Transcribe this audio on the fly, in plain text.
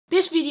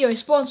This video is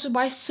sponsored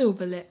by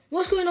Silverlit.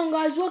 What's going on,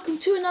 guys? Welcome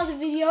to another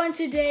video, and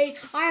today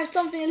I have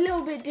something a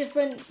little bit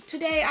different.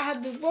 Today I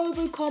have the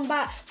Robo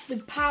Kombat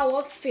with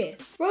Power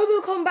Fist.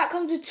 Robo Kombat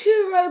comes with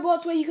 2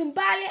 robots where you can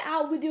battle it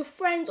out with your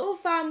friends or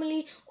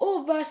family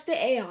or versus the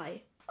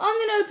AI. I'm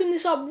going to open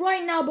this up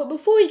right now, but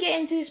before we get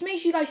into this, make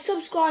sure you guys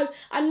subscribe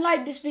and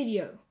like this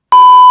video.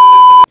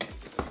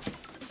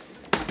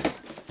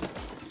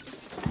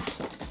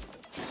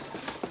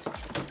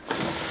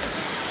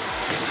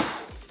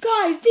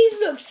 Guys, these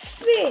look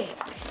sick.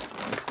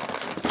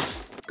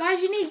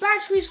 Guys, you need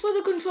batteries for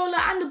the controller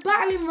and the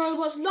battling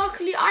robots.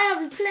 Luckily, I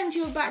have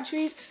plenty of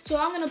batteries, so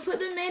I'm going to put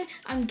them in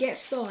and get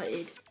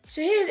started.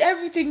 So here's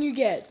everything you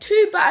get.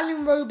 2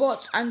 battling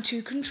robots and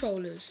 2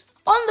 controllers.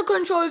 On the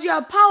controllers, you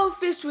have Power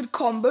Fist with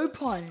Combo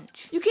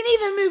Punch. You can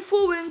even move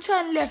forward and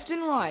turn left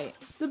and right.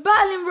 The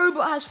battling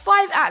robot has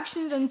 5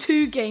 actions and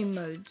 2 game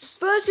modes.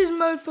 Versus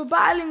mode for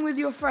battling with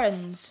your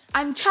friends,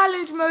 and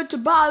challenge mode to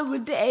battle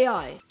with the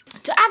AI.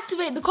 To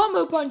activate the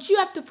Combo Punch, you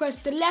have to press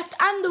the left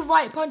and the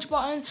right punch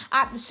button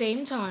at the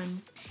same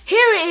time.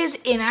 Here it is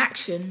in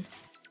action.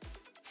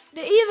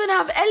 They even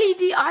have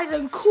LED eyes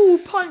and cool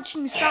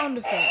punching sound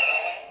effects.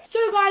 So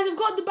guys, I've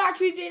got the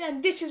batteries in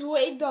and this is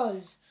what it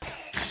does.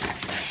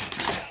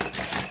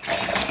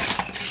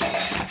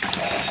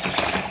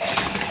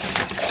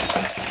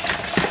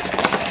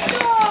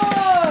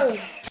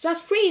 So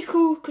that's pretty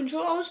cool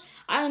controls,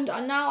 and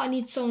now I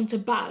need someone to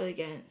battle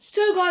against.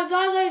 So guys,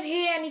 Zaza's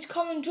here and he's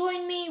come and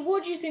join me.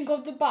 What do you think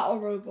of the battle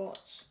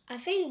robots? I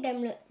think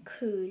them look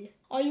cool.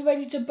 Are you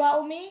ready to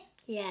battle me?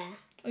 Yeah.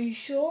 Are you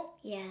sure?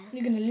 Yeah.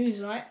 You're gonna lose,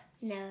 right?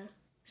 No.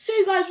 So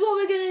guys, what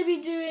we're gonna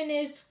be doing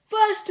is,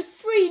 first to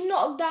 3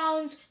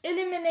 knockdowns,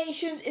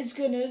 eliminations is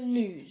gonna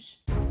lose.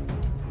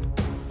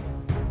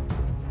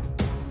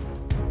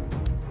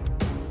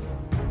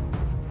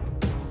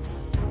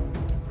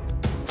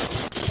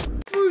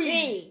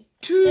 Three,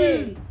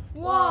 2,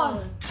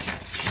 1.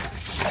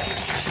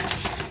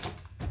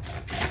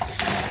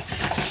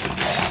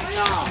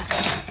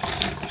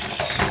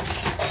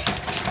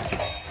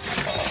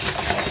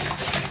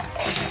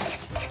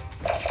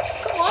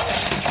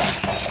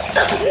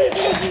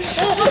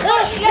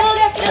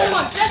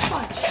 Left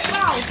punch.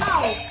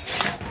 Pow.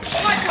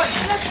 Right punch,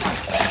 left punch.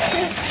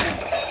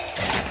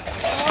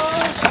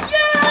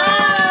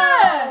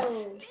 Yeah!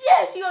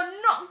 Yes, you got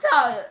knocked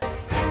out.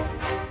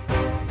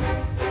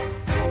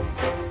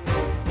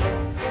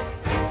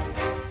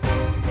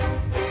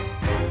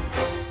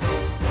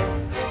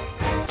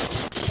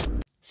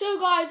 So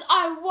guys, I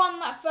won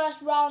that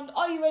first round.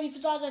 Are you ready for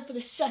Zaza for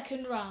the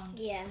second round?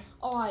 Yeah.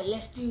 Alright,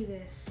 let's do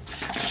this.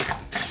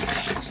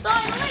 We're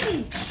starting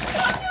already. I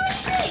can't do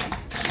anything.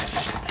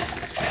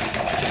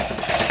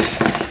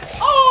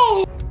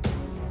 Oh!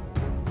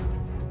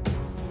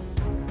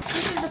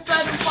 This is the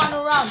third and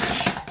final round.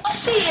 Stop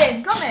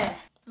cheating. Come here.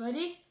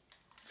 Ready?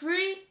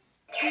 3,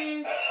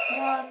 2,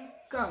 1,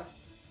 go.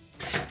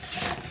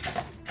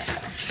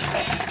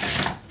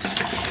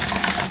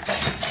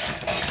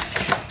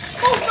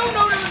 Oh,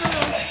 no.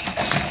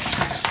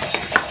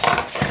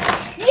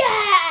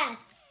 Yeah!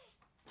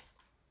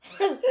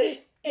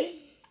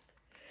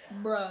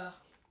 Bruh.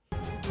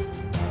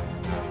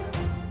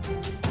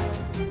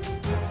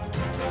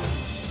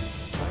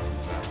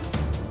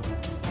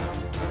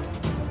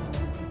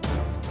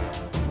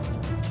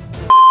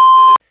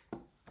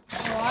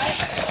 Alright.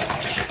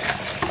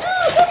 No,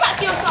 go back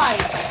to your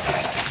side.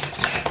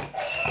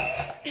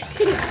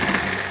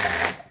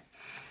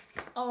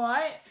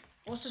 Alright.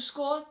 What's the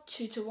score?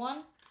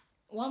 2-1.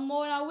 1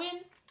 more and I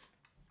win.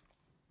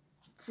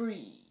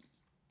 3.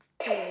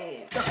 Go.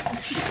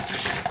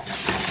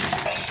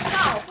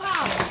 Pow.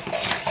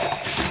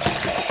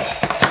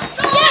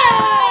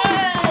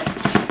 Yes!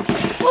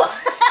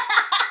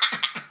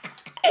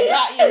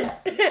 Got you.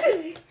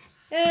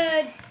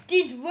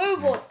 These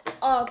robots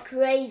are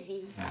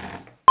crazy.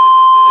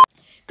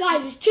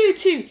 Guys, it's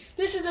 2-2.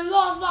 This is the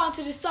last round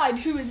to decide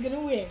who is going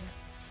to win.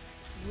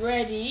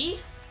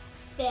 Ready?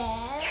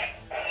 There.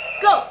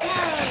 Go!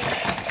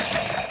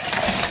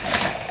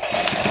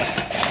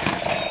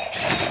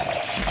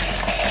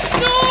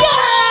 No!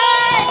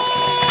 Yes!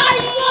 I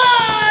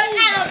won!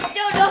 And I'm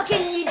still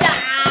knocking you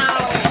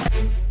down.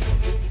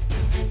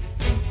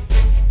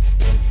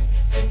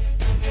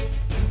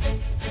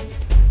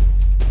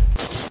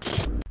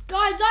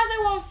 Guys, I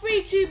won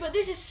 3-2, but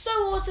this is so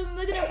awesome.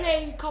 We're going to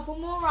play a couple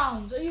more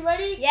rounds. Are you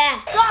ready?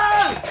 Yeah. Go!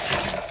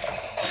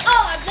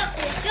 Oh, I'm not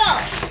going to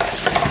jump.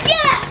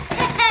 Yeah!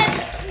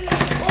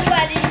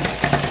 Already.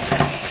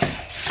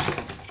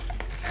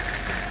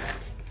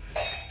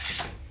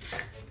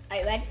 Are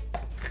you ready?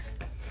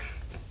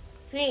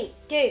 3,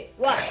 2,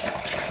 1.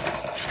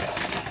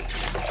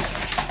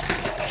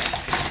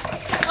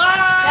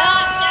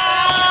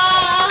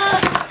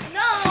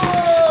 No!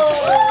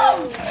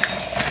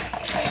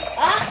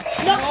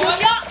 Knock your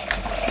shot.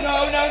 No.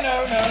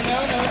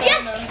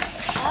 Yes.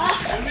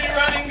 Don't be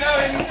running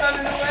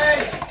away.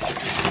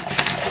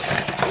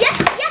 Yes.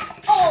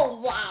 Oh,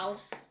 wow.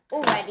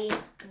 Already.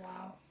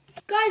 Wow.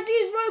 guys,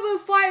 these Robo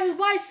Fighters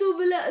by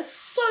Silverlet are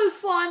so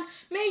fun.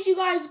 Make sure you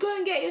guys go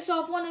and get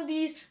yourself one of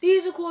these.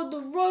 These are called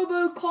the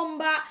Robo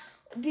Kombat.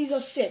 These are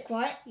sick,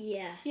 right?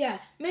 Yeah. Yeah.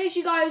 Make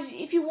sure you guys,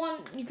 if you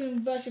want, you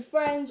can verse your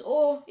friends,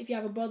 or if you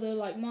have a brother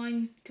like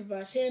mine, you can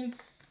verse him.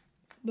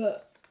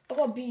 But I've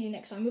got to beat you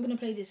next time. We're going to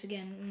play this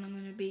again, and I'm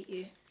going to beat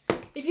you.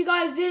 If you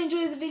guys did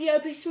enjoy the video,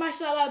 please smash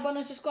that like button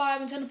and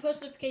subscribe and turn on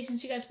post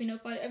notifications so you guys can be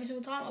notified every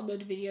single time I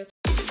upload a video.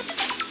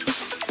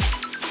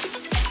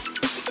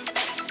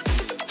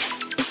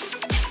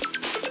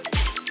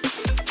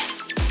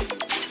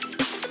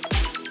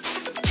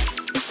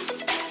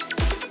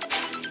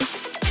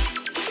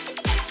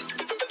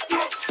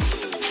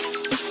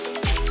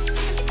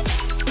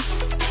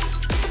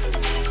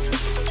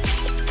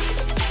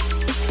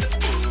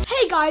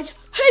 Hey guys,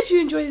 hope you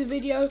enjoyed the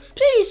video.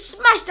 Please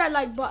smash that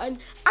like button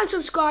and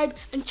subscribe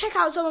and check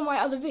out some of my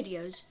other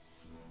videos.